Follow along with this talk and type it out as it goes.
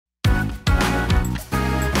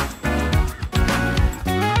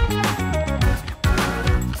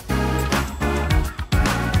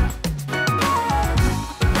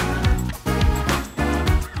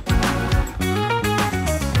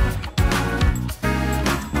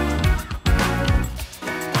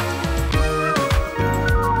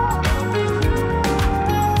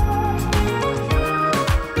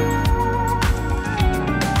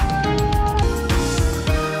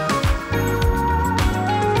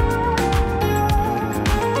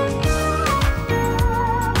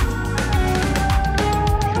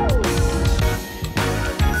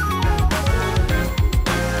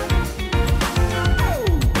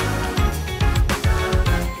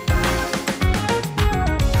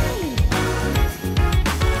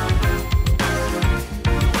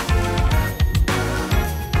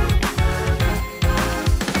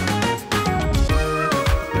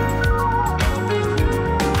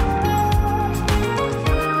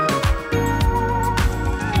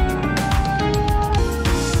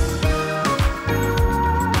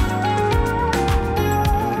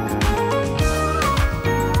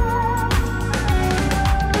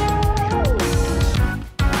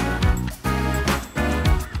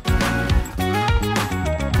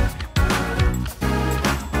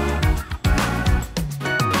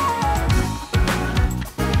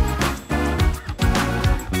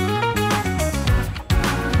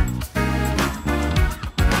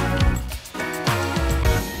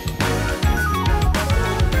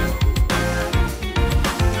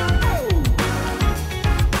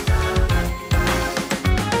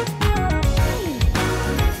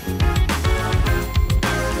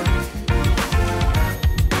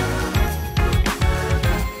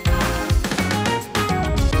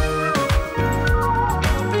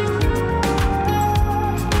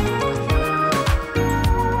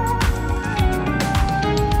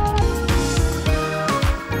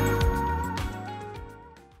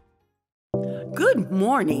Good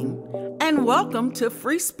morning, and welcome to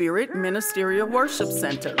Free Spirit Ministerial Worship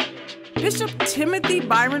Center. Bishop Timothy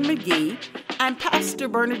Byron McGhee and Pastor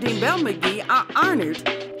Bernadine McGhee are honored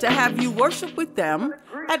to have you worship with them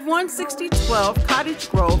at 16012 Cottage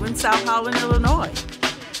Grove in South Holland, Illinois.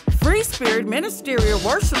 Free Spirit Ministerial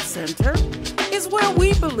Worship Center is where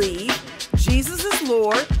we believe Jesus is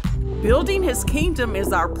Lord, building His kingdom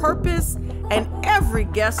is our purpose, and every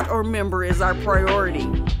guest or member is our priority.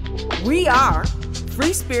 We are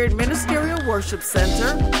Free Spirit Ministerial Worship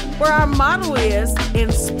Center, where our motto is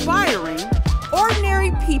inspiring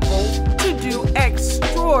ordinary people to do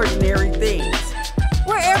extraordinary things.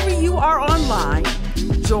 Wherever you are online,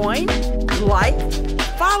 join, like,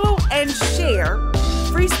 follow, and share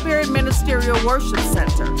Free Spirit Ministerial Worship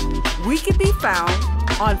Center. We can be found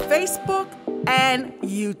on Facebook and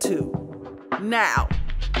YouTube. Now,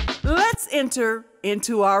 let's enter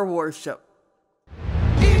into our worship.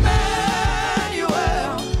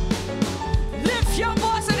 Your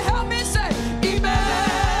voice and help me say,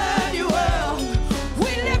 Emmanuel.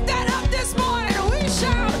 We lift that up this morning. We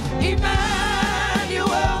shout,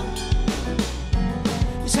 Emmanuel.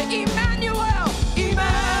 You say, Emmanuel,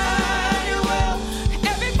 Emmanuel.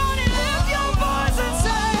 Everybody lift your voice and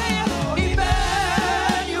say,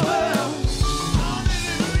 Emmanuel.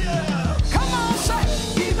 Hallelujah. Come on, say,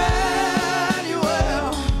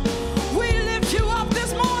 Emmanuel. We lift you up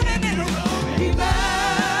this morning. And Emmanuel.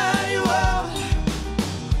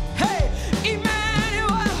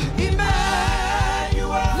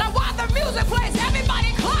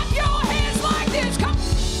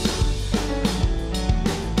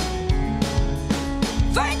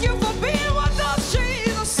 Thank you for being with us,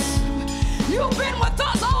 Jesus. You've been with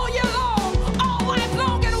us all year long, all life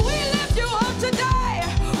long, and we lift you up today.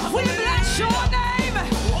 We bless your name.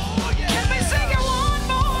 Can we sing it one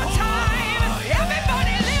more time?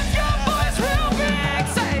 Everybody lift your voice real big.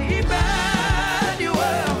 Say,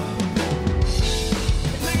 Emmanuel.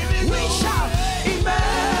 We shout,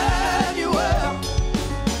 Emmanuel.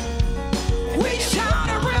 We shout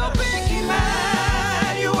it real big,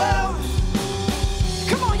 Emmanuel.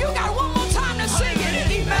 Come on, you got one more time to sing it.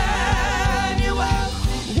 Emmanuel.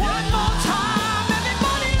 One more time.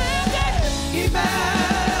 Everybody lift it.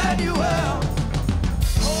 Emmanuel.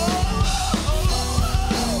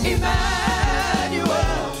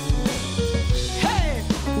 Emmanuel. Hey,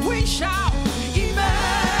 we shout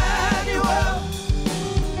Emmanuel.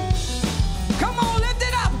 Come on, lift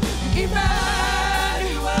it up.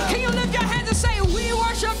 Emmanuel. Can you lift your hands and say, we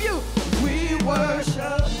worship you? We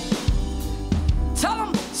worship. Tell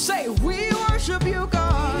them, say, we worship you,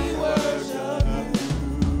 God. We worship you.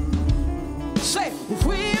 Say,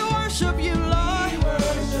 we worship you, Lord. We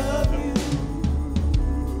worship you.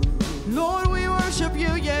 Lord, we worship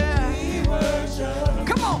you, yeah. We worship you.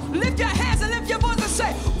 Come on, lift your hands and lift your voice and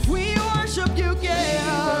say, we worship you,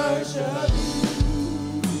 yeah. We worship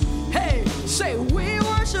you. Hey, say, we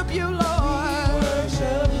worship you, Lord. We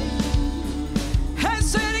worship you. And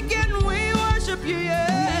say it again, we worship you,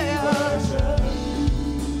 yeah. We worship you.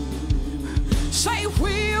 Say,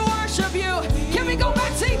 we worship you. Can we go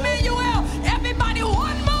back to Emmanuel? Everybody,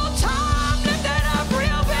 one more time. Lift that up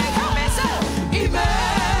real big. Help me say,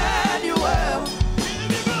 Emmanuel.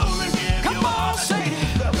 Come on, say it.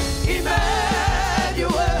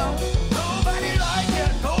 Emmanuel. Nobody like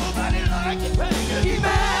it. Nobody like it.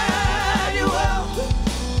 Emmanuel.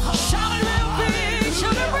 Shout it real big.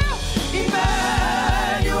 Shout it real.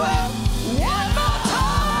 Emmanuel. One more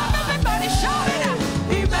time. Everybody shout it out.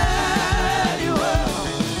 Emmanuel.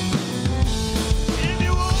 If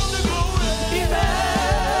you want the glory.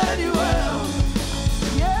 Emmanuel.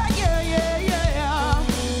 Yeah, yeah, yeah,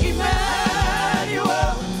 yeah.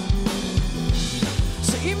 Emmanuel.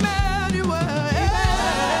 Say Emmanuel.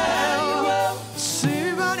 Emmanuel.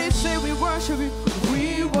 Everybody say we worship you. We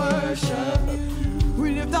worship you. We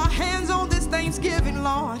lift our hands on this Thanksgiving,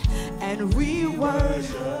 Lord, and we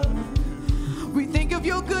worship. We think of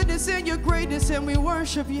your goodness and your greatness, and we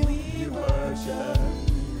worship you. We worship.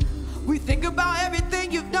 We think about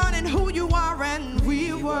everything you've done and who you are, and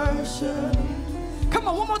we worship. Come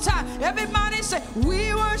on, one more time. Everybody say,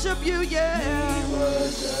 we worship you, yeah. We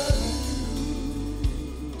worship.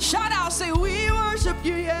 Shout out, say, we worship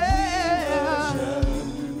you, yeah. We worship.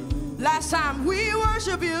 Last time, we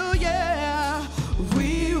worship you, yeah.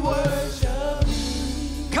 We worship.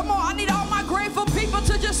 Come on, I need all my grateful people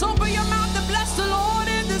to just open your mouth and bless the Lord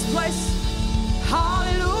in this place.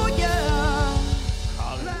 Hallelujah.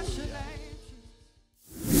 Bless your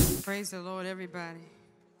name. Praise the Lord, everybody.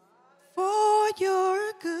 For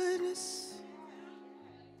your goodness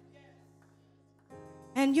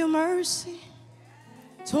and your mercy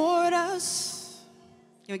toward us.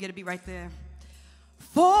 You get to be right there.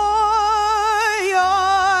 For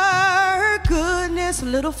your goodness, a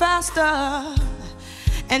little faster,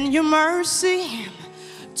 and your mercy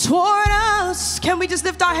toward us. Can we just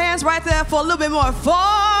lift our hands right there for a little bit more? For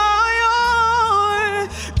your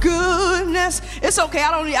goodness. It's okay.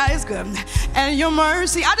 It's good. And your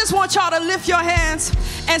mercy. I just want y'all to lift your hands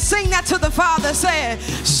and sing that to the Father.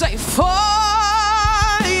 Say for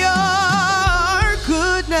your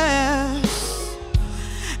goodness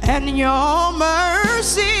and your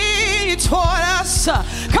mercy toward us.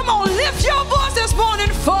 Come on, lift your voice this morning.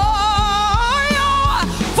 For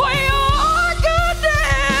your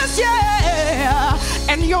goodness, yeah,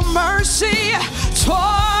 and your mercy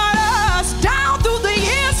toward us. Down through the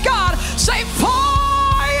years, God, say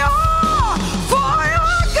for your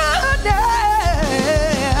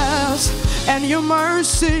goodness and your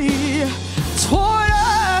mercy toward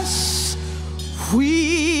us.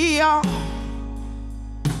 We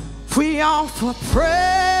offer praise.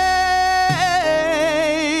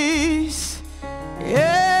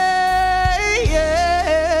 Yeah.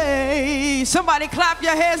 Somebody clap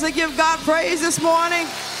your hands and give God praise this morning.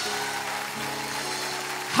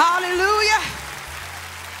 Hallelujah.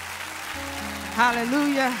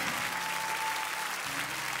 Hallelujah.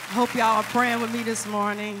 I hope y'all are praying with me this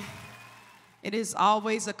morning. It is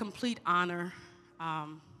always a complete honor.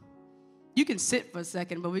 You can sit for a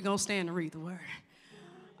second, but we're going to stand and read the word.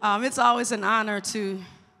 It's always an honor to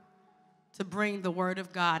bring the word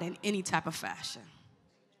of God in any type of fashion.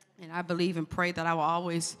 And I believe and pray that I will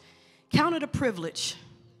always count it a privilege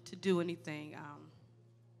to do anything.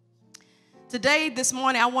 Today, this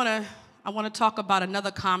morning, I want to talk about another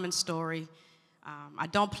common story. I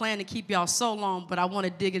don't plan to keep y'all so long, but I want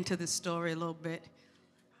to dig into this story a little bit.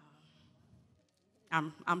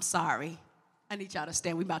 I'm sorry. I need y'all to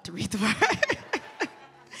stand. We're about to read the word.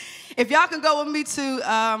 If y'all can go with me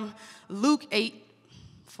to Luke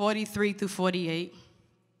 8:43 through 48.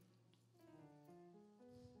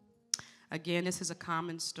 Again, this is a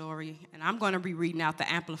common story, and I'm going to be reading out the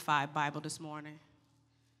Amplified Bible this morning.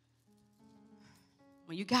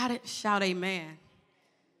 When you got it, shout amen.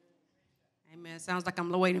 Amen. Sounds like I'm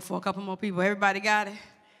waiting for a couple more people. Everybody got it?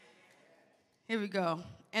 Here we go.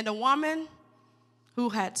 And a woman who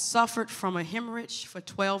had suffered from a hemorrhage for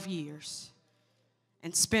 12 years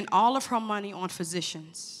and spent all of her money on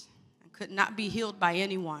physicians and could not be healed by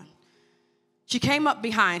anyone. She came up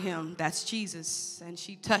behind him, that's Jesus, and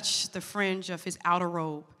she touched the fringe of his outer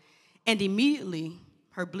robe, and immediately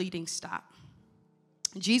her bleeding stopped.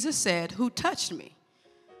 Jesus said, "Who touched me?"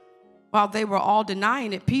 While they were all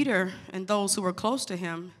denying it, Peter and those who were close to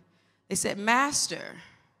him, they said, "Master,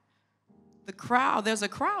 there's a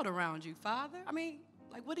crowd around you, Father." I mean,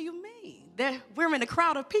 like, what do you mean? We're in a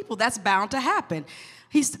crowd of people. That's bound to happen.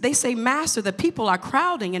 They say, "Master, the people are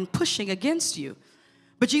crowding and pushing against you."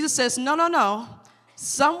 But Jesus says, no.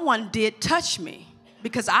 Someone did touch me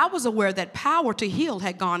because I was aware that power to heal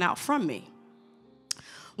had gone out from me.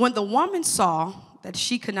 When the woman saw that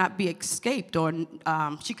she could not be escaped or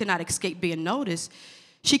she could not escape being noticed,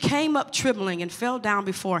 she came up trembling and fell down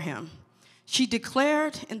before him. She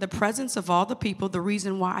declared in the presence of all the people the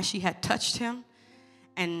reason why she had touched him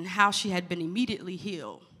and how she had been immediately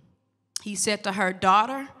healed. He said to her,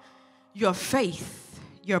 "Daughter, your faith,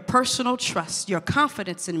 your personal trust, your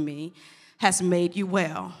confidence in me has made you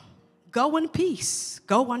well. Go in peace,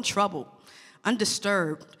 go untroubled,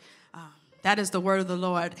 undisturbed." That is the word of the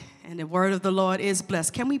Lord, and the word of the Lord is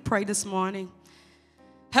blessed. Can we pray this morning?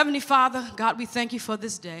 Heavenly Father, God, we thank you for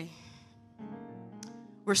this day.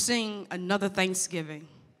 We're seeing another Thanksgiving.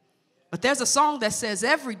 But there's a song that says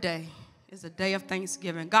every day is a day of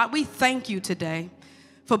Thanksgiving. God, we thank you today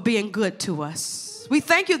for being good to us. We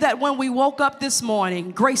thank you that when we woke up this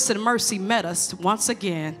morning, grace and mercy met us once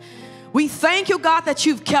again. We thank you, God, that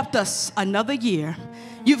you've kept us another year.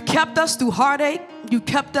 You've kept us through heartache. You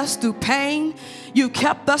kept us through pain. You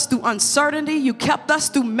kept us through uncertainty. You kept us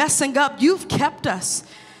through messing up. You've kept us.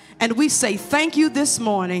 And we say thank you this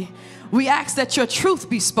morning. We ask that your truth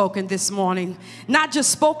be spoken this morning. Not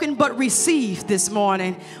just spoken, but received this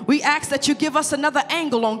morning. We ask that you give us another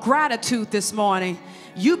angle on gratitude this morning.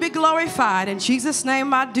 You be glorified. In Jesus'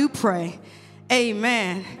 name I do pray.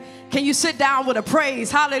 Amen. Can you sit down with a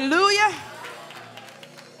praise? Hallelujah.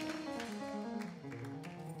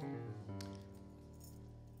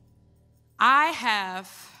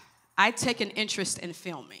 I take an interest in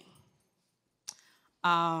filming.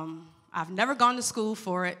 I've never gone to school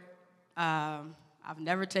for it. I've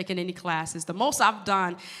never taken any classes. The most I've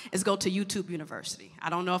done is go to YouTube University. I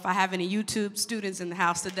don't know if I have any YouTube students in the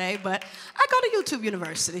house today, but I go to YouTube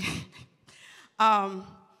University.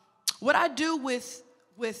 What I do with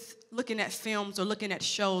with looking at films or looking at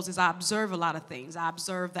shows is I observe a lot of things. I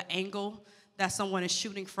observe the angle that someone is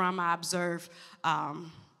shooting from. I observe,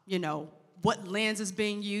 what lens is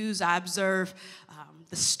being used. I observe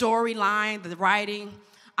the storyline, the writing.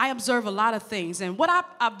 I observe a lot of things. And what I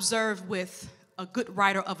observe with a good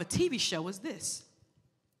writer of a TV show is this.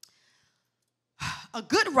 A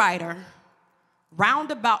good writer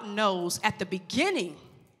roundabout knows at the beginning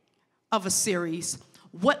of a series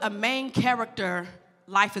what a main character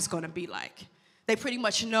life is going to be like. They pretty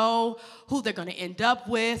much know who they're going to end up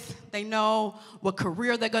with. They know what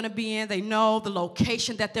career they're going to be in. They know the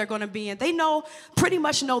location that they're going to be in. They pretty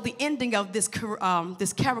much know the ending of this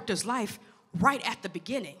character's life right at the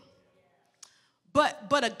beginning. But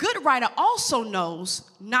a good writer also knows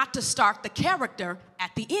not to start the character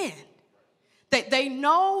at the end. They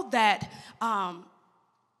know that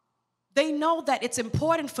it's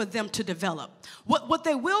important for them to develop. What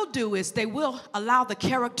they will do is they will allow the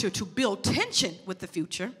character to build tension with the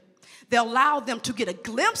future. They'll allow them to get a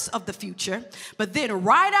glimpse of the future, but then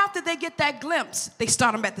right after they get that glimpse, they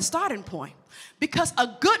start them at the starting point. Because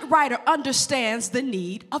a good writer understands the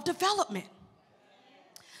need of development.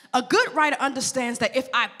 A good writer understands that if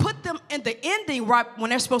I put them in the ending right when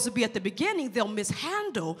they're supposed to be at the beginning, they'll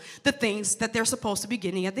mishandle the things that they're supposed to be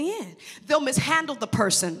getting at the end. They'll mishandle the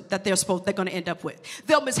person that they're going to end up with.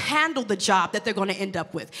 They'll mishandle the job that they're going to end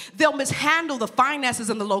up with. They'll mishandle the finances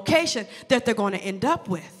and the location that they're going to end up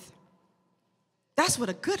with. That's what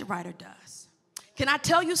a good writer does. Can I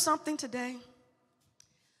tell you something today?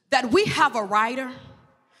 That we have a writer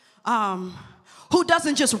who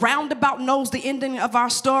doesn't just roundabout knows the ending of our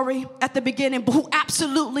story at the beginning, but who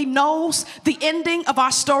absolutely knows the ending of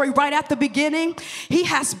our story right at the beginning. He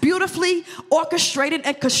has beautifully orchestrated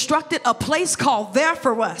and constructed a place called there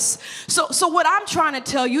for us. So what I'm trying to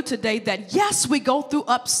tell you today, that yes, we go through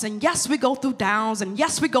ups, and yes, we go through downs, and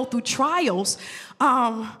yes, we go through trials.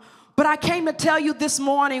 But I came to tell you this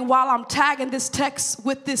morning, while I'm tagging this text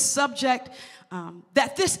with this subject,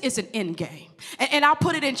 that this is an end game. And I'll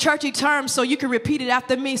put it in churchy terms so you can repeat it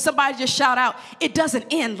after me. Somebody just shout out, it doesn't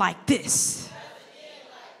end like this.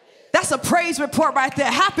 That's a praise report right there.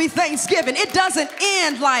 Happy Thanksgiving. It doesn't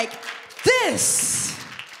end like this.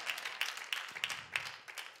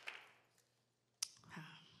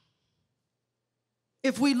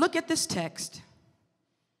 If we look at this text,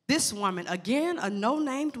 this woman, again, a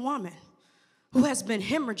no-named woman who has been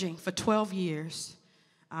hemorrhaging for 12 years,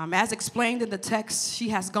 as explained in the text, she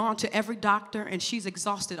has gone to every doctor and she's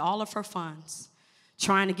exhausted all of her funds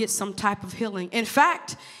trying to get some type of healing. In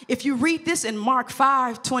fact, if you read this in Mark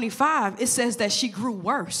 5:25, it says that she grew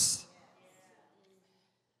worse.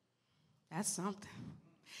 That's something.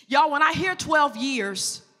 Y'all, when I hear 12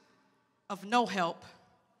 years of no help,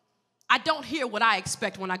 I don't hear what I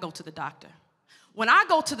expect when I go to the doctor. When I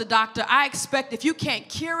go to the doctor, I expect if you can't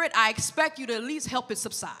cure it, I expect you to at least help it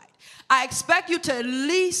subside. I expect you to at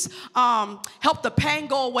least help the pain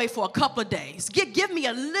go away for a couple of days. Give me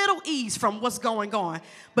a little ease from what's going on.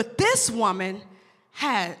 But this woman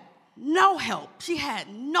had no help. She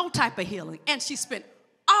had no type of healing, and she spent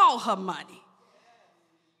all her money.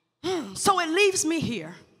 So it leaves me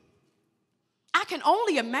here. I can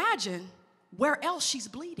only imagine where else she's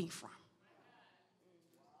bleeding from.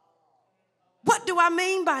 What do I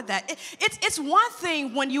mean by that? It's one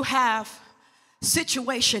thing when you have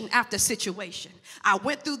situation after situation. I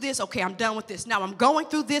went through this, okay, I'm done with this. Now I'm going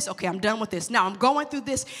through this, okay, I'm done with this. Now I'm going through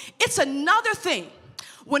this. It's another thing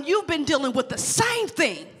when you've been dealing with the same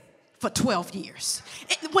thing for 12 years.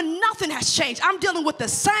 When nothing has changed. I'm dealing with the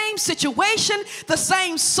same situation, the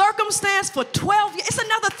same circumstance for 12 years. It's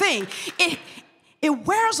another thing. It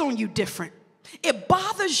wears on you different. It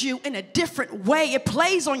bothers you in a different way. It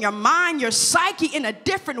plays on your mind, your psyche in a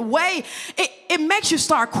different way. It makes you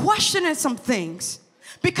start questioning some things.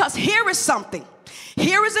 Because here is something.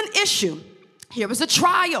 Here is an issue. Here is a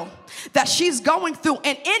trial that she's going through.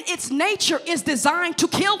 And in its nature is designed to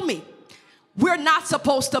kill me. We're not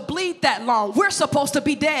supposed to bleed that long. We're supposed to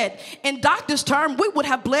be dead. In doctor's term, we would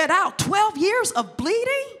have bled out. 12 years of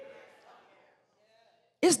bleeding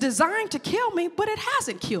is designed to kill me, but it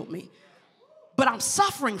hasn't killed me. But I'm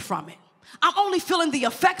suffering from it. I'm only feeling the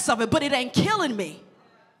effects of it, but it ain't killing me.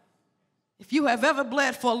 If you have ever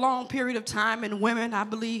bled for a long period of time, and women, I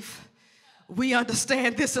believe we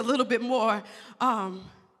understand this a little bit more. And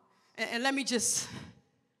let me just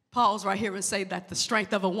pause right here and say that the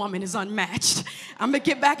strength of a woman is unmatched. I'm going to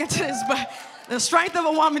get back into this, but the strength of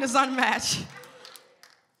a woman is unmatched.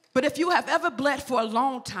 But if you have ever bled for a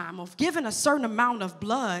long time or given a certain amount of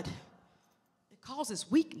blood, it causes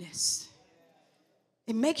weakness.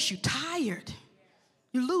 It makes you tired.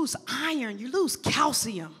 You lose iron. You lose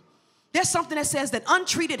calcium. There's something that says that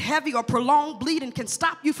untreated, heavy, or prolonged bleeding can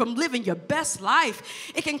stop you from living your best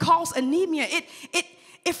life. It can cause anemia.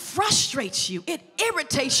 It frustrates you. It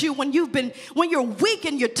irritates you when you're weak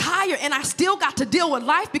and you're tired, and I still got to deal with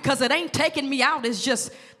life because it ain't taking me out. It's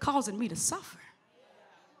just causing me to suffer.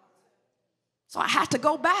 So I had to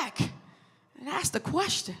go back and ask the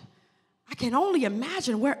question. I can only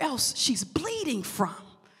imagine where else she's bleeding from.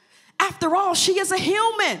 After all, she is a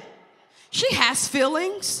human. She has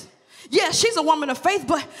feelings. Yeah, she's a woman of faith,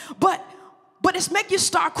 but it makes you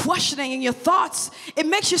start questioning in your thoughts. It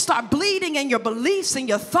makes you start bleeding in your beliefs and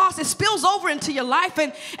your thoughts. It spills over into your life,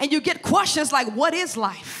 and you get questions like, what is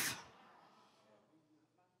life?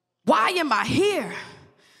 Why am I here?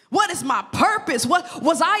 What is my purpose?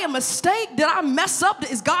 Was I a mistake? Did I mess up?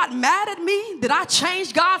 Is God mad at me? Did I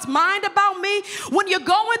change God's mind about me? When you're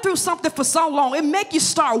going through something for so long, it makes you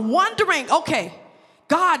start wondering, okay,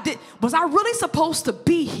 God, was I really supposed to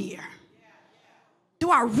be here? Do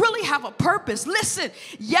I really have a purpose? Listen,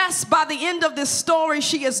 yes, by the end of this story,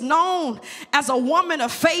 she is known as a woman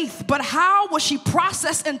of faith, but how was she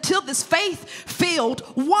processed until this faith-filled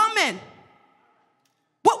woman?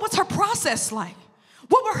 What was her process like?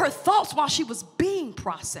 What were her thoughts while she was being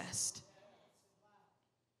processed?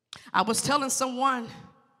 I was telling someone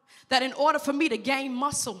that in order for me to gain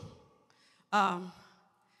muscle,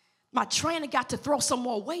 my trainer got to throw some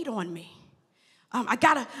more weight on me. I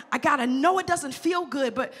gotta know it doesn't feel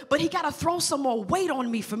good, but he gotta throw some more weight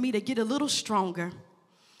on me for me to get a little stronger.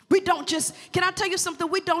 Can I tell you something?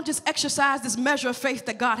 We don't just exercise this measure of faith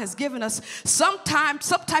that God has given us. Sometimes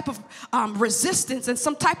some type of resistance and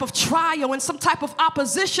some type of trial and some type of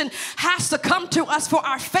opposition has to come to us for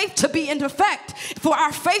our faith to be in effect. For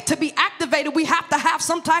our faith to be activated, we have to have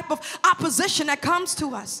some type of opposition that comes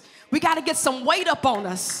to us. We got to get some weight up on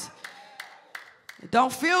us. It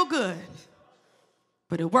don't feel good,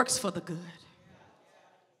 but it works for the good.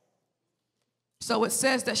 So it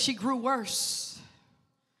says that she grew worse.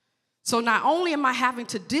 So not only am I having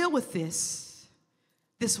to deal with this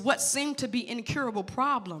what seemed to be incurable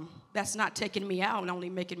problem that's not taking me out and only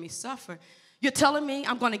making me suffer, you're telling me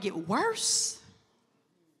I'm going to get worse?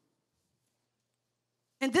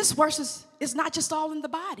 And this worse is not just all in the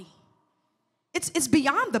body. It's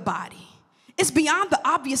beyond the body. It's beyond the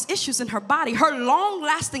obvious issues in her body. Her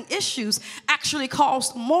long-lasting issues actually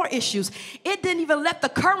caused more issues. It didn't even let the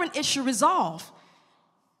current issue resolve.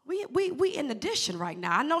 We in addition right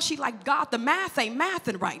now. I know she like, God, the math ain't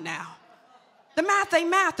mathing right now. The math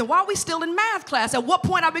ain't mathing. Why are we still in math class? At what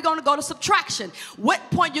point are we going to go to subtraction? What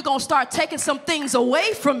point you going to start taking some things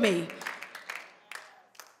away from me?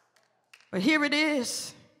 But here it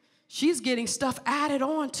is. She's getting stuff added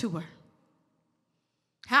on to her.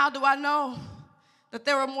 How do I know that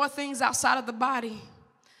there are more things outside of the body?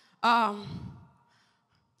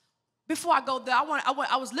 Before I go there,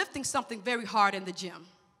 I was lifting something very hard in the gym.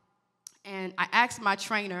 And I asked my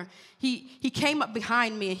trainer, he came up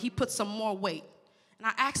behind me and he put some more weight. And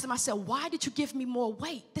I asked him, I said, why did you give me more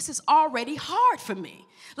weight? This is already hard for me.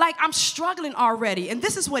 Like, I'm struggling already. And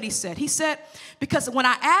this is what he said. He said, because when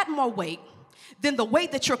I add more weight, then the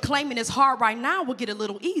weight that you're claiming is hard right now will get a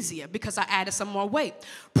little easier because I added some more weight.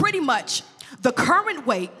 Pretty much, the current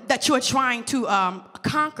weight that you're trying to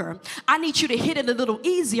conquer, I need you to hit it a little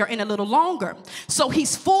easier and a little longer. So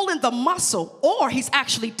he's fooling the muscle, or he's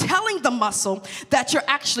actually telling the muscle that you're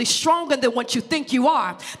actually stronger than what you think you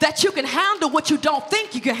are, that you can handle what you don't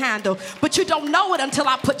think you can handle, but you don't know it until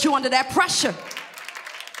I put you under that pressure.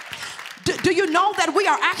 Do you know that we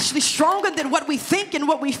are actually stronger than what we think and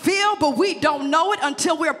what we feel, but we don't know it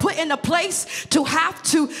until we're put in a place to have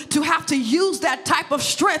to use that type of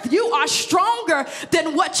strength? You are stronger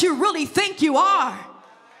than what you really think you are.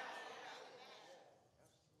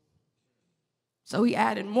 So he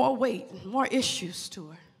added more weight and more issues to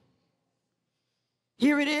her.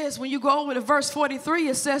 Here it is. When you go over to verse 43,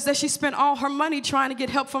 it says that she spent all her money trying to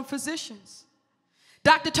get help from physicians.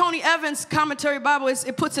 Dr. Tony Evans' commentary Bible,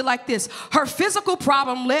 it puts it like this. Her physical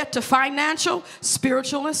problem led to financial,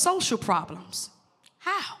 spiritual, and social problems.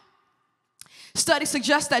 How? Studies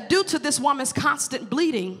suggest that due to this woman's constant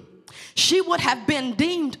bleeding, she would have been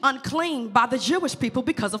deemed unclean by the Jewish people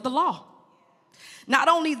because of the law. Not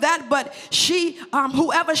only that, but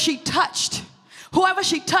whoever she touched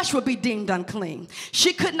would be deemed unclean.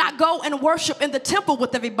 She could not go and worship in the temple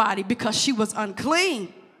with everybody because she was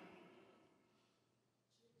unclean.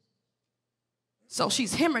 So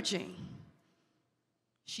she's hemorrhaging.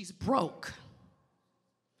 She's broke.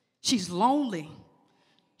 She's lonely.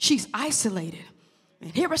 She's isolated.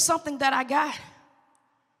 And here is something that I got.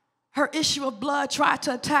 Her issue of blood tried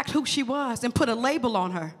to attack who she was and put a label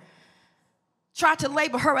on her. Tried to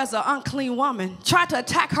label her as an unclean woman. Tried to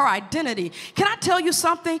attack her identity. Can I tell you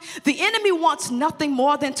something? The enemy wants nothing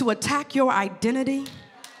more than to attack your identity.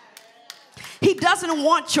 He doesn't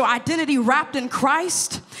want your identity wrapped in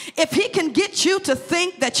Christ. If he can get you to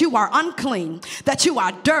think that you are unclean, that you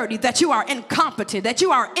are dirty, that you are incompetent, that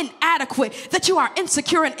you are inadequate, that you are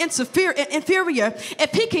insecure and inferior,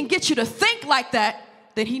 if he can get you to think like that,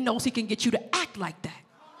 then he knows he can get you to act like that.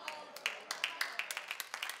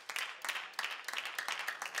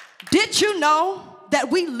 Did you know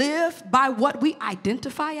that we live by what we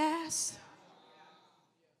identify as?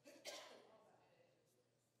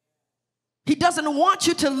 He doesn't want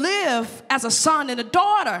you to live as a son and a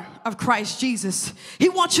daughter of Christ Jesus. He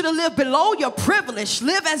wants you to live below your privilege.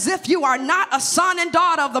 Live as if you are not a son and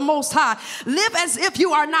daughter of the Most High. Live as if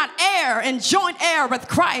you are not heir and joint heir with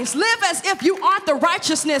Christ. Live as if you aren't the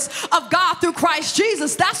righteousness of God through Christ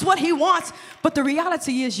Jesus. That's what he wants. But the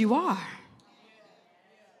reality is you are.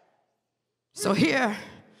 So here,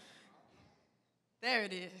 there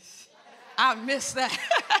it is. I missed that.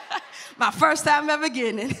 My first time ever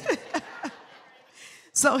getting it.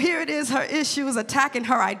 So here it is. Her issue is attacking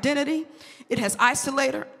her identity. It has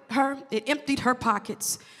isolated her. It emptied her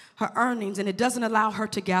pockets, her earnings, and it doesn't allow her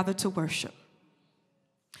to gather to worship.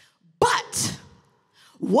 But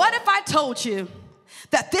what if I told you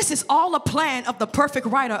that this is all a plan of the perfect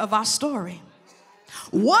writer of our story?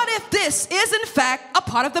 What if this is in fact a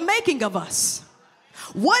part of the making of us?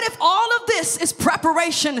 What if all of this is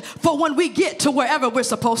preparation for when we get to wherever we're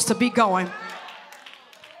supposed to be going?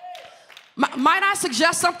 Might I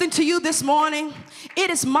suggest something to you this morning? It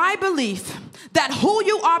is my belief that who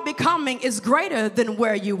you are becoming is greater than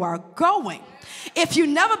where you are going. If you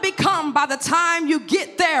never become by the time you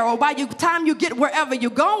get there or by the time you get wherever you're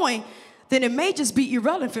going, then it may just be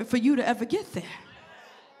irrelevant for you to ever get there.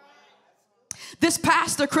 This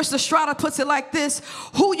pastor, Chris Estrada, puts it like this: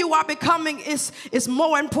 who you are becoming is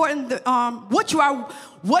more important than what you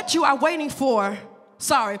are waiting for.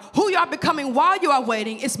 Sorry, who you are becoming while you are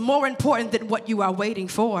waiting is more important than what you are waiting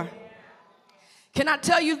for. Can I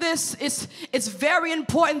tell you this? It's very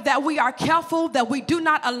important that we are careful that we do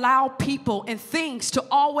not allow people and things to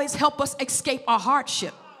always help us escape our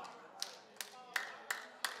hardship.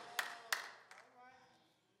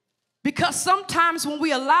 Because sometimes when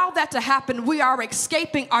we allow that to happen, we are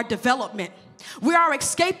escaping our development. We are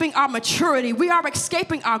escaping our maturity. We are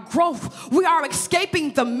escaping our growth. We are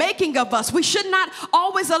escaping the making of us. We should not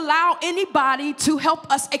always allow anybody to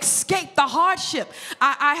help us escape the hardship.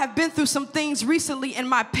 I have been through some things recently, and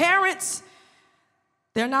my parents,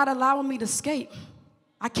 they're not allowing me to escape.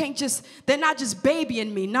 They're not just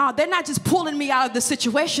babying me. No, they're not just pulling me out of the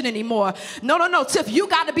situation anymore. No, Tiff, you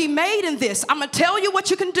got to be made in this. I'm going to tell you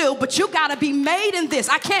what you can do, but you got to be made in this.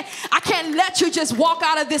 I can't let you just walk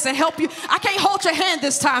out of this and help you. I can't hold your hand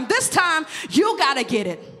this time. This time, you got to get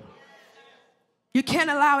it. You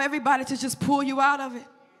can't allow everybody to just pull you out of it.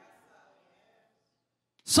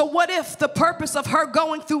 So what if the purpose of her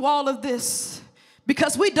going through all of this,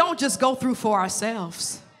 because we don't just go through for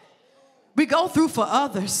ourselves. We go through for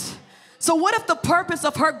others. So what if the purpose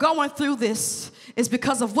of her going through this is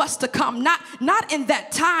because of what's to come? Not in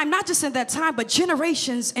that time, not just in that time, but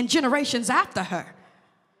generations and generations after her.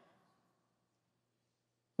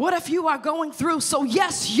 What if you are going through so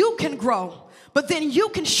yes, you can grow, but then you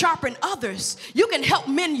can sharpen others. You can help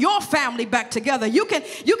mend your family back together. You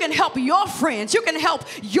can help your friends. You can help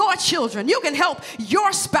your children. You can help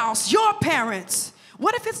your spouse, your parents.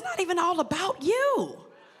 What if it's not even all about you?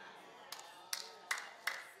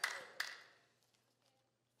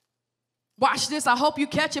 Watch this. I hope you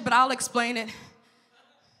catch it, but I'll explain it.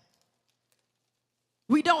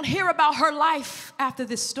 We don't hear about her life after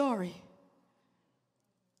this story,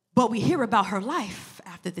 but we hear about her life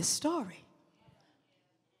after this story.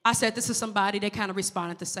 I said this to somebody. They kind of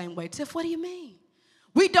responded the same way. Tiff, what do you mean?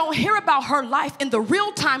 We don't hear about her life in the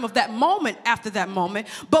real time of that moment after that moment,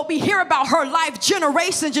 but we hear about her life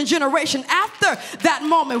generations and generation after that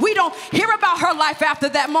moment. We don't hear about her life after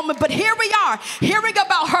that moment, but here we are hearing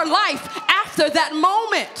about her life after that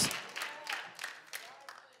moment.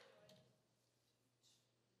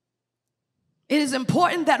 It is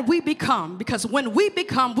important that we become, because when we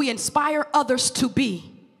become, we inspire others to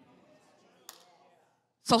be.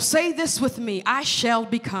 So say this with me: I shall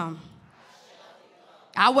become.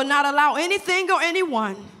 I will not allow anything or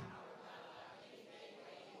anyone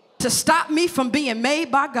to stop me from being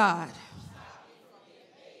made by God.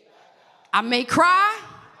 I may cry,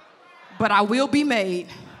 but I will be made.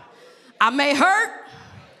 I may hurt,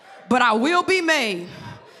 but I will be made.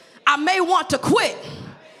 I may want to quit,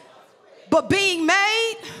 But being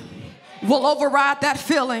made will override that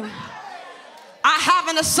feeling. I have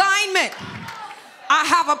an assignment. I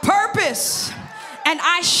have a purpose. And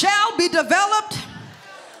I shall be developed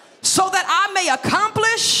so that I may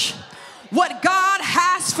accomplish what God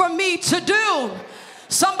has for me to do.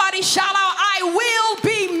 Somebody shout out, I will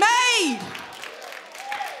be made.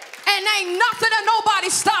 And ain't nothing and nobody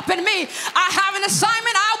stopping me. I have an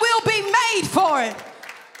assignment. I will be made for it.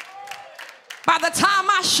 By the time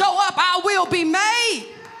I show up, I will be made.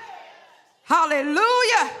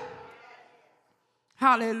 Hallelujah.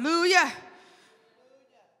 Hallelujah.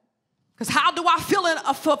 Because how do I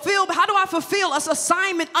fulfill an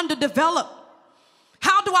assignment underdeveloped?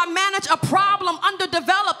 How do I manage a problem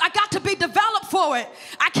underdeveloped? I got to be developed for it.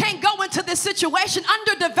 I can't go into this situation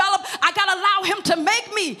underdeveloped. I got to allow him to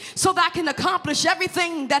make me so that I can accomplish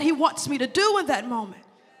everything that he wants me to do in that moment.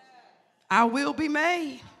 I will be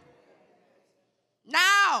made.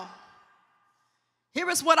 Now, here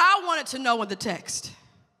is what I wanted to know in the text.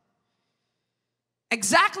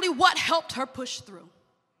 Exactly what helped her push through.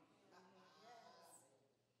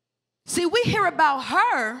 See, we hear about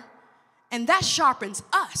her, and that sharpens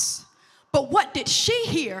us. But what did she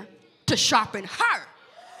hear to sharpen her?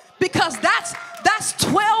 Because that's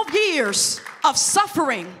 12 years of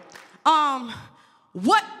suffering. How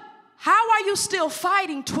are you still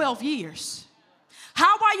fighting 12 years?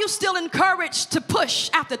 How are you still encouraged to push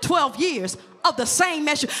after 12 years of the same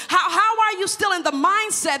measure? How are you still in the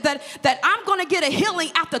mindset that I'm going to get a healing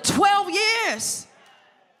after 12 years?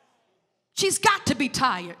 She's got to be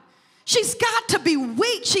tired. She's got to be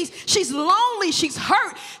weak. She's lonely. She's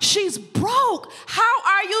hurt. She's broke. How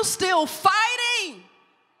are you still fighting?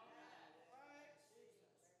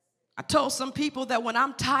 I told some people that when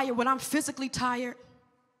I'm tired, when I'm physically tired,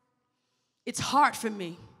 it's hard for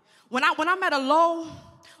me. When I'm at a low,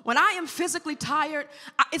 when I am physically tired,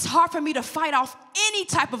 it's hard for me to fight off any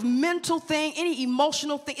type of mental thing, any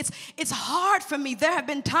emotional thing. It's hard for me. There have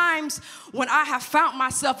been times when I have found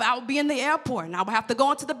myself, I would be in the airport and I would have to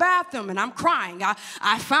go into the bathroom and I'm crying.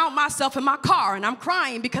 I found myself in my car and I'm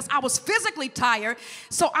crying because I was physically tired.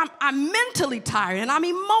 So I'm mentally tired and I'm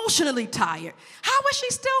emotionally tired. How is she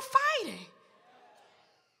still fighting?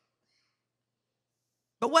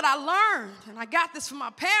 But what I learned, and I got this from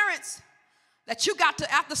my parents, that you got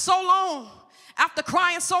to, after so long, after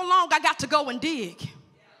crying so long, I got to go and dig.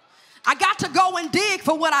 I got to go and dig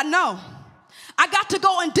for what I know. I got to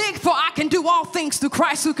go and dig for I can do all things through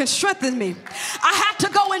Christ who can strengthen me. I had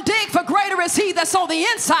to go and dig for greater is he that's on the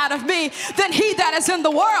inside of me than he that is in the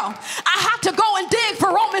world. I had to go and dig for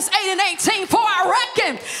Romans 8:18, for I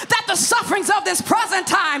reckon that the sufferings of this present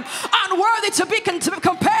time are unworthy to be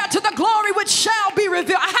compared to the glory which shall be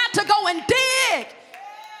revealed. I had to go and dig.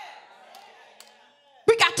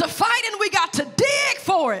 We got to fight and we got to dig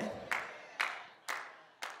for it.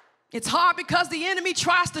 It's hard because the enemy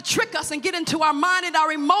tries to trick us and get into our mind and our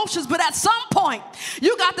emotions, but at some point,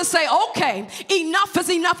 you got to say, okay, enough is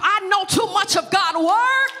enough. I know too much of God's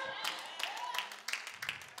word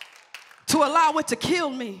to allow it to kill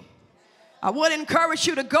me. I would encourage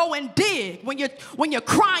you to go and dig. When you're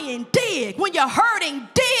crying, dig. When you're hurting,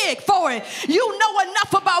 dig for it. You know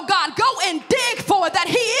enough about God. Go and dig for it, that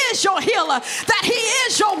he is your healer, that he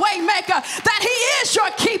is your way maker, that he is your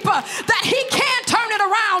keeper, that he can turn it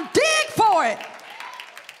around. Dig for it.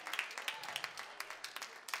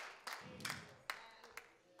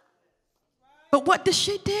 But what does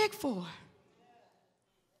she dig for?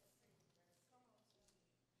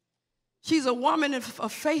 She's a woman of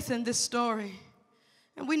faith in this story.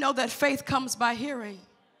 And we know that faith comes by hearing,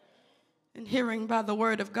 and hearing by the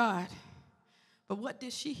word of God. But what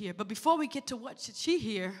did she hear? But before we get to what did she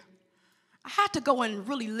hear, I had to go and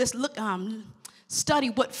really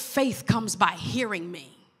study what faith comes by hearing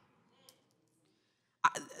me.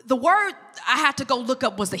 The word I had to go look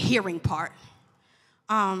up was the hearing part.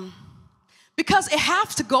 Because it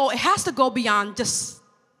has to go beyond just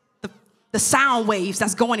the sound waves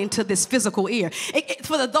that's going into this physical ear.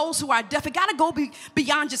 For those who are deaf, it got to go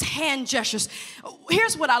beyond just hand gestures.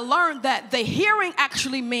 Here's what I learned, that the hearing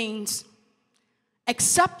actually means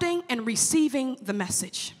accepting and receiving the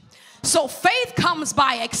message. So faith comes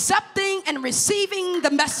by accepting and receiving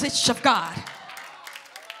the message of God.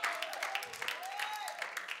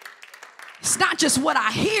 It's not just what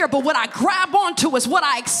I hear, but what I grab onto is what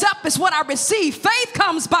I accept, is what I receive. Faith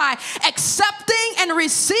comes by accepting and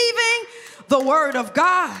receiving the word of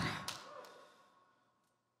God.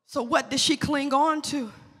 So what did she cling on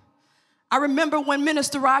to? I remember when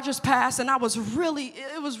Minister Rogers passed, and it was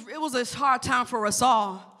a hard time for us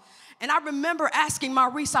all. And I remember asking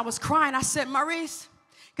Maurice, I was crying. I said, Maurice,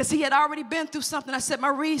 because he had already been through something. I said,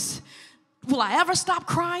 Maurice, will I ever stop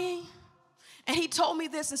crying? And he told me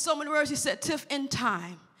this in so many words. He said, Tiff, in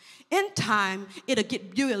time,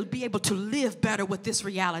 you'll be able to live better with this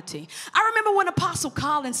reality. I remember when Apostle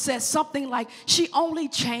Collins said something like, she only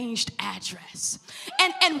changed address.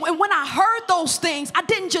 And when I heard those things, I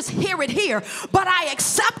didn't just hear it here, but I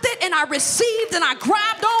accepted and I received and I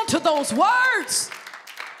grabbed onto those words.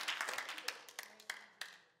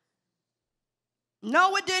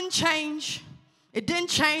 No, it didn't change. It didn't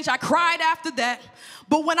change. I cried after that.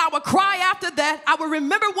 But when I would cry after that, I would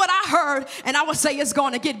remember what I heard, and I would say, it's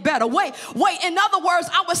going to get better. Wait. In other words,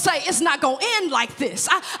 I would say, it's not going to end like this.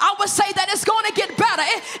 I would say that it's going to get better.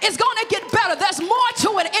 It's going to get better. There's more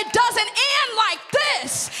to it. It doesn't end like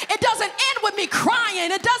this. It doesn't end with me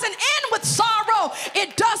crying. It doesn't end with sorrow.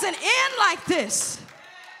 It doesn't end like this.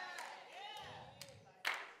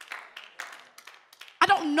 I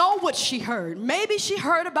don't know what she heard. Maybe she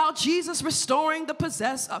heard about Jesus restoring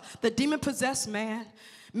the demon-possessed man.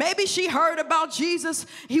 Maybe she heard about Jesus.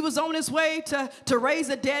 He was on his way to raise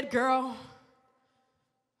a dead girl.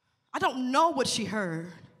 I don't know what she heard.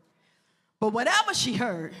 But whatever she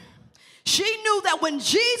heard, she knew that when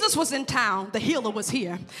Jesus was in town, the healer was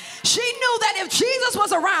here. She knew that if Jesus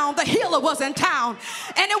was around, the healer was in town.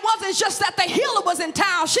 And it wasn't just that the healer was in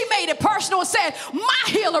town. She made it personal and said, my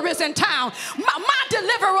healer is in town. My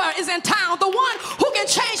deliverer is in town. The one who can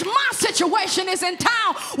change my situation is in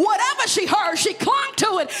town. Whatever she heard, she clung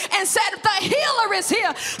to it and said, the healer is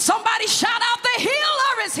here. Somebody shout out, the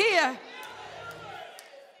healer is here.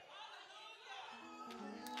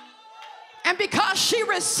 And because she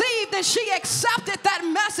received and she accepted that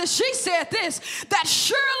message, she said this, that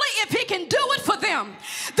surely if he can do it for them,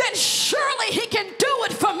 then surely he can do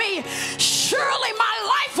it for me. Surely my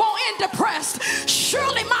life won't end depressed.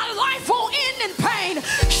 Surely my life won't end in pain.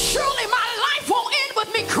 Surely my life won't end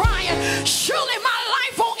with me crying. Surely my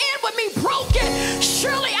life won't end with me broken.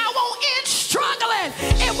 Surely I won't end struggling.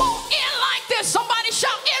 It won't end like this. Somebody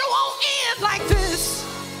shout, it won't end like this.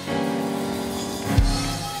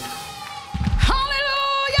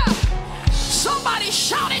 Somebody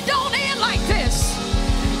shout, it don't end like this.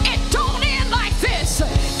 It don't end like this.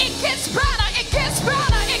 It gets better, it gets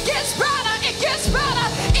better, it gets better, it gets better.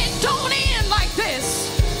 It don't end like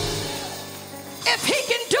this. If he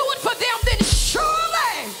can do it for them, then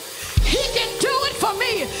surely he can do it for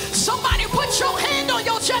me. Somebody put your hand on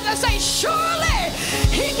your chest and say, surely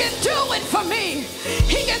he can do it for me.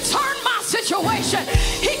 He can turn my situation.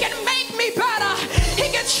 He can make me better.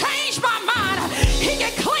 He can change my mind. He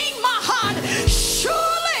can clean my heart.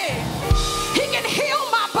 Surely he can heal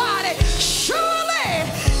my body. Surely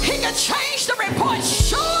he can change the report.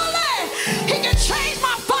 Surely he can change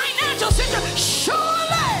my financial situation.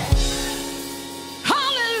 Surely.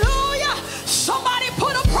 Hallelujah. Somebody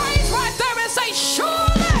put a praise right there and say,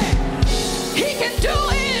 surely he can do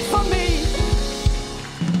it for me.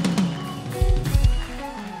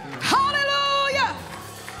 Hallelujah.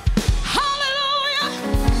 Hallelujah.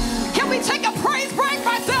 Can we take a praise break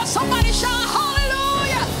right there? Somebody shout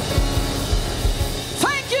hallelujah.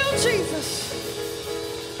 Thank you, Jesus.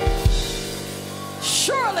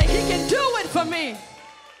 Surely he can do it for me.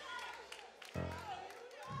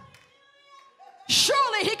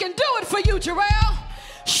 Surely he can do it for you, Jarrell.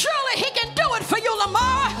 Surely he can do it for you,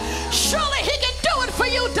 Lamar. Surely he can do it for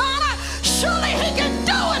you, Donna. Surely he can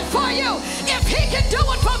do it for you. If he can do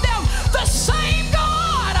it for them, the same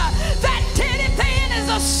God that did it then is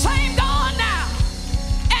the same God now.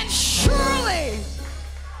 And surely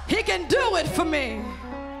he can do it for me.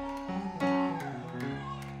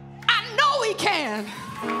 I know he can.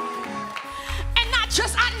 And not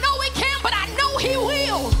just I know he can, but I know he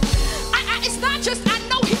will. It's not just I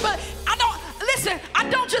know he, but I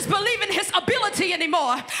don't just believe in his ability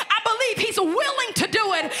anymore. I believe he's willing to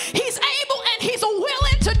do it. He's able and he's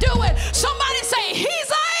willing to do it. Somebody say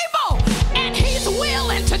he's able and he's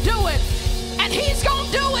willing to do it. And he's going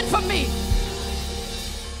to do it for me.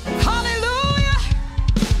 Hallelujah.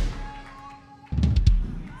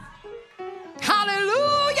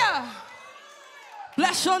 Hallelujah.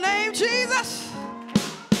 Bless your name, Jesus.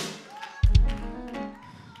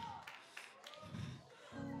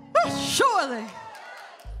 Surely,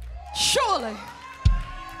 surely,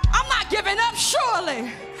 I'm not giving up,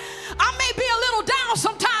 surely. I may be a little down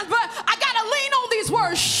sometimes, but I got to lean on these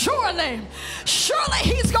words, surely. Surely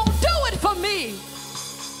he's going to do it for me.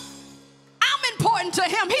 I'm important to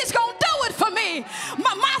him. He's going to do it for me.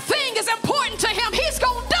 My thing is important to him. He's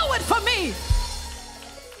going to do it for me.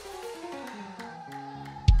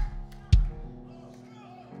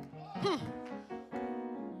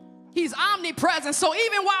 He's omnipresent. So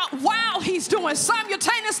even while he's doing,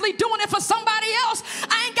 simultaneously doing it for somebody else,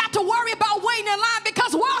 I ain't got to worry about waiting in line,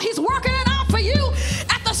 because while he's working it out for you,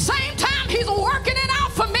 at the same time he's working it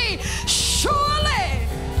out for me. Surely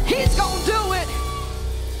he's gonna do it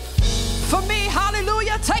for me.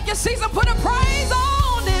 Hallelujah. Take your seats and put a praise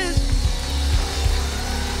on it.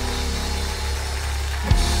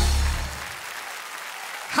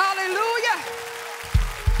 Hallelujah.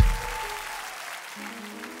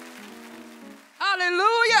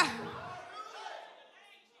 Hallelujah.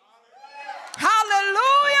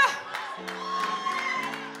 Hallelujah.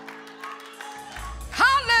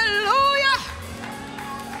 Hallelujah.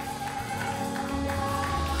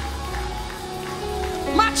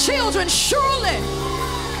 My children, surely.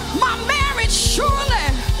 My marriage, surely.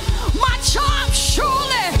 My job,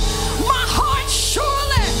 surely. My heart,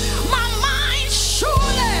 surely. My mind,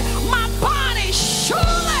 surely. My body,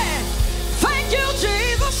 surely. Thank you,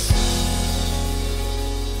 Jesus.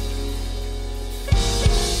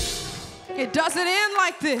 It doesn't end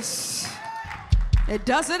like this. It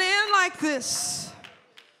doesn't end like this.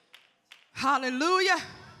 Hallelujah.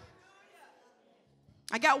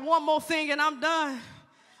 I got one more thing and I'm done.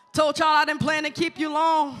 Told y'all I didn't plan to keep you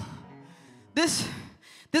long. This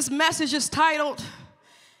message is titled,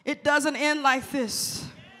 It Doesn't End Like This.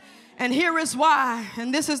 And here is why.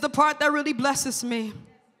 And this is the part that really blesses me.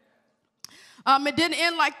 It didn't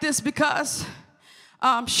end like this because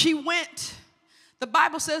she went, the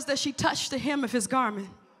Bible says that she touched the hem of his garment.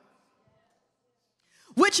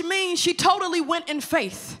 Which means she totally went in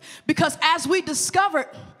faith. Because as we discovered,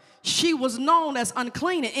 she was known as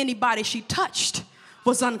unclean, and anybody she touched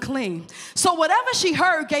was unclean. So whatever she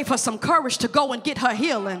heard gave her some courage to go and get her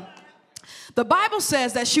healing. The Bible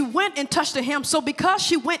says that she went and touched the hem. So because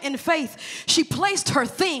she went in faith, she placed her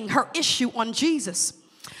thing, her issue on Jesus.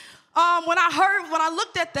 When I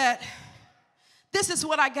looked at that, this is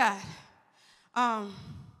what I got.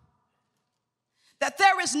 That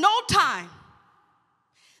there is no time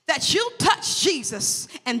that you touch Jesus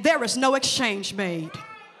and there is no exchange made.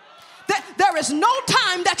 There is no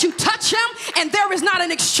time that you touch him and there is not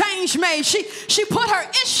an exchange made. She put her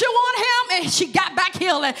issue on him and she got back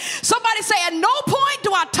healing. Somebody say, at no point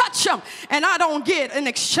do I touch him and I don't get an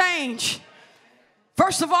exchange.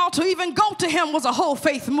 First of all, to even go to him was a whole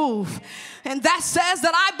faith move. And that says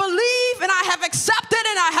that I believe and I have accepted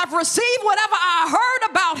and I have received whatever I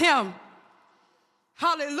heard about him.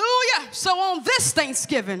 Hallelujah. So on this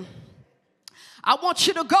Thanksgiving, I want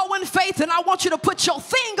you to go in faith and I want you to put your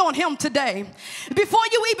thing on him today. Before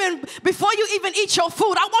you even eat your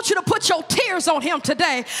food, I want you to put your tears on him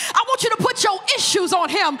today. I want you to put your issues on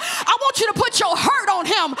him. I want you to put your hurt on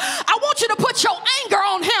him. I want you to put your anger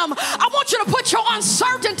on him. I want you to put your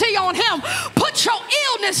uncertainty on him. Put your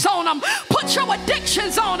illness on him. Put your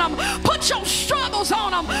addictions on him. Put your struggles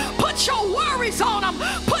on him. Put your worries on him.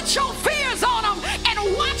 Put your fears on him.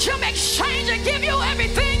 And watch him exchange and give you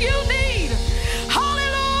everything you need.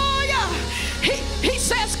 Hallelujah. He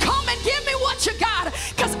says, come and give me what you got,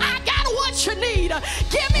 because I got what you need.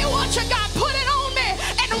 Give me what you got. Put it on me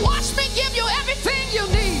and watch me give you everything you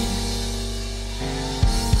need.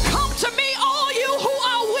 Come to me, all you who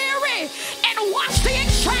are weary, and watch the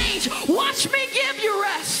exchange. Watch me give you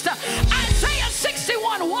rest. Isaiah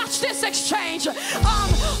 61, watch this exchange.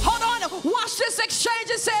 Hold on, watch this exchange.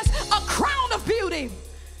 It says, a crown of beauty.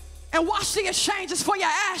 And watch the exchanges for your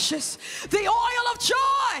ashes, the oil of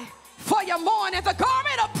joy for your mourning, the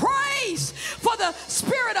garment of praise for the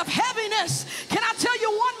spirit of heaviness. Can I tell you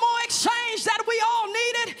one more exchange that we all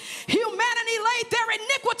needed? Humanity laid their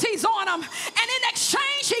iniquities on them, and in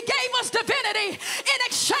exchange he gave us divinity. In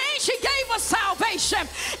exchange he gave us salvation.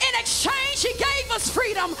 In exchange he gave us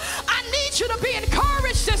freedom. I need you to be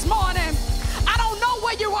encouraged this morning. I don't know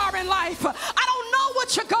where you are in life. I don't know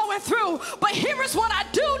what you're going through. But here is what I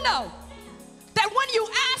do know. That when you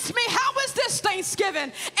ask me, how is this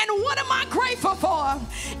Thanksgiving? And what am I grateful for?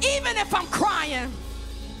 Even if I'm crying,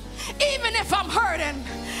 even if I'm hurting,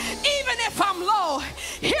 even if I'm low,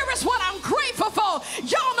 here is what I'm grateful for.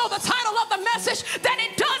 Y'all know the title of the message, that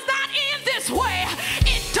it does not end this way.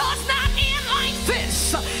 It does not end like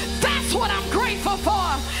this. That's what I'm grateful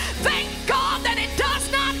for. Thank God that it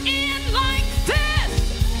does not end like this.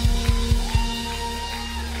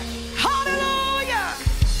 Hallelujah.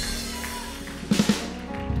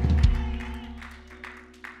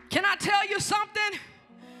 Can I tell you something?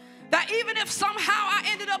 That even if somehow I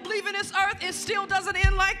ended up leaving this earth, it still doesn't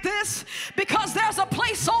end like this, because there's a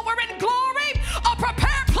place over in glory, a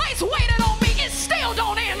prepared place waiting on me. It still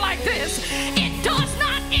don't end like this. It does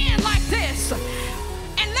not end like this.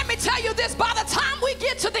 And let me tell you this, by the time we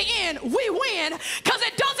get to the end, we win, because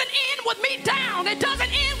it doesn't end end with me down. It doesn't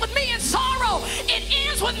end with me in sorrow. It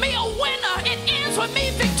ends with me a winner. It ends with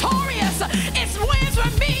me victorious. It ends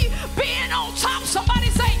with me being on top. Somebody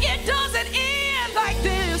say, it doesn't end like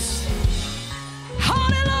this.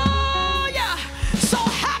 Hallelujah. So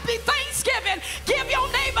happy Thanksgiving. Give your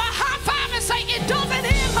neighbor a high five and say, it doesn't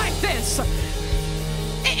end like this.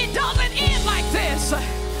 It doesn't end like this.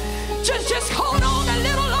 Just hold on a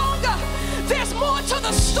little longer. There's more to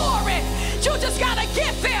the story. You just got to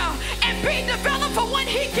get there and be developed for when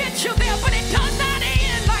he gets you there. But it does not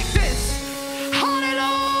end like this.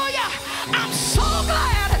 Hallelujah. I'm so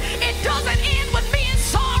glad it doesn't end with me in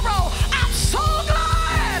sorrow. I'm so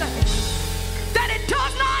glad that it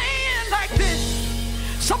does not end like this.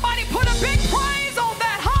 Somebody put a big praise on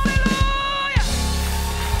that. Hallelujah.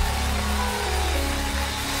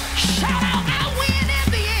 Shout out, I win in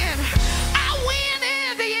the end. I win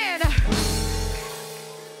in the end.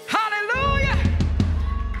 Hallelujah.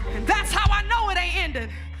 And that's how I know it ain't ending.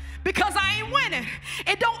 Because I ain't winning.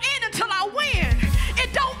 It don't end until I win.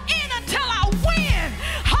 It don't end until I win.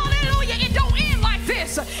 Hallelujah. It don't end like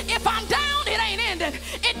this. If I'm down, it ain't ending.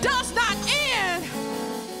 It does not end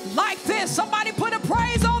like this. Somebody put a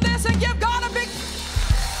praise on this and give God a big...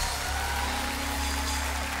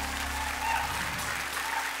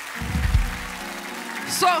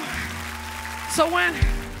 So when,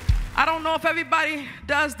 I don't know if everybody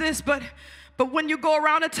does this, but when you go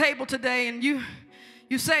around a table today and you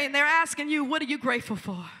say, and they're asking you, what are you grateful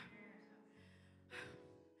for?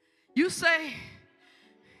 You say,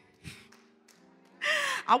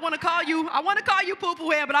 I want to call you Poo-Poo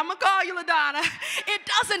Head, but I'm going to call you LaDonna. It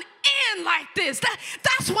doesn't end like this.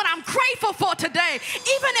 That's what I'm grateful for today.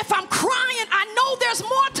 Even if I'm crying, I know there's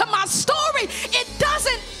more to my story. It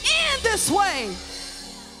doesn't end this way.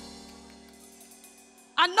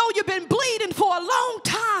 I know you've been bleeding for a long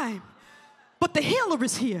time, but the healer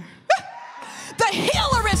is here. The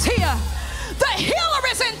healer is here. The healer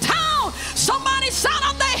is in town. Somebody shout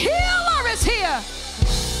out, the healer is here.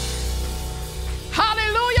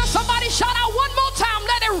 Hallelujah. Somebody shout out one more time.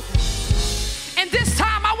 Let it. And this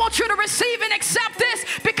time I want you to receive and accept this,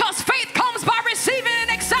 because faith comes by receiving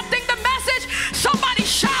and accepting the message. Somebody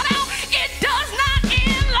shout out, it does not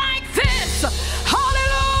end like this.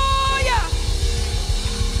 Hallelujah.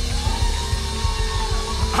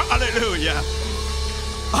 Hallelujah.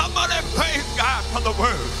 I'm going to praise God for the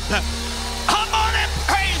word. I'm going to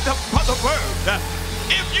praise Him for the word.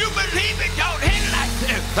 If you believe it, don't end like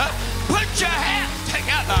this. Put your hands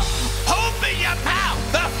together. Open your mouth.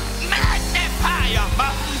 Magnify Him.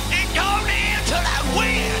 It's going to end till I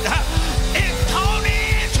win. It's going to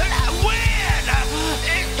end till I win.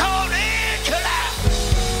 It's going to end till I...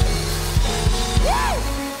 Woo!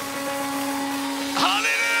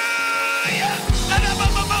 Hallelujah.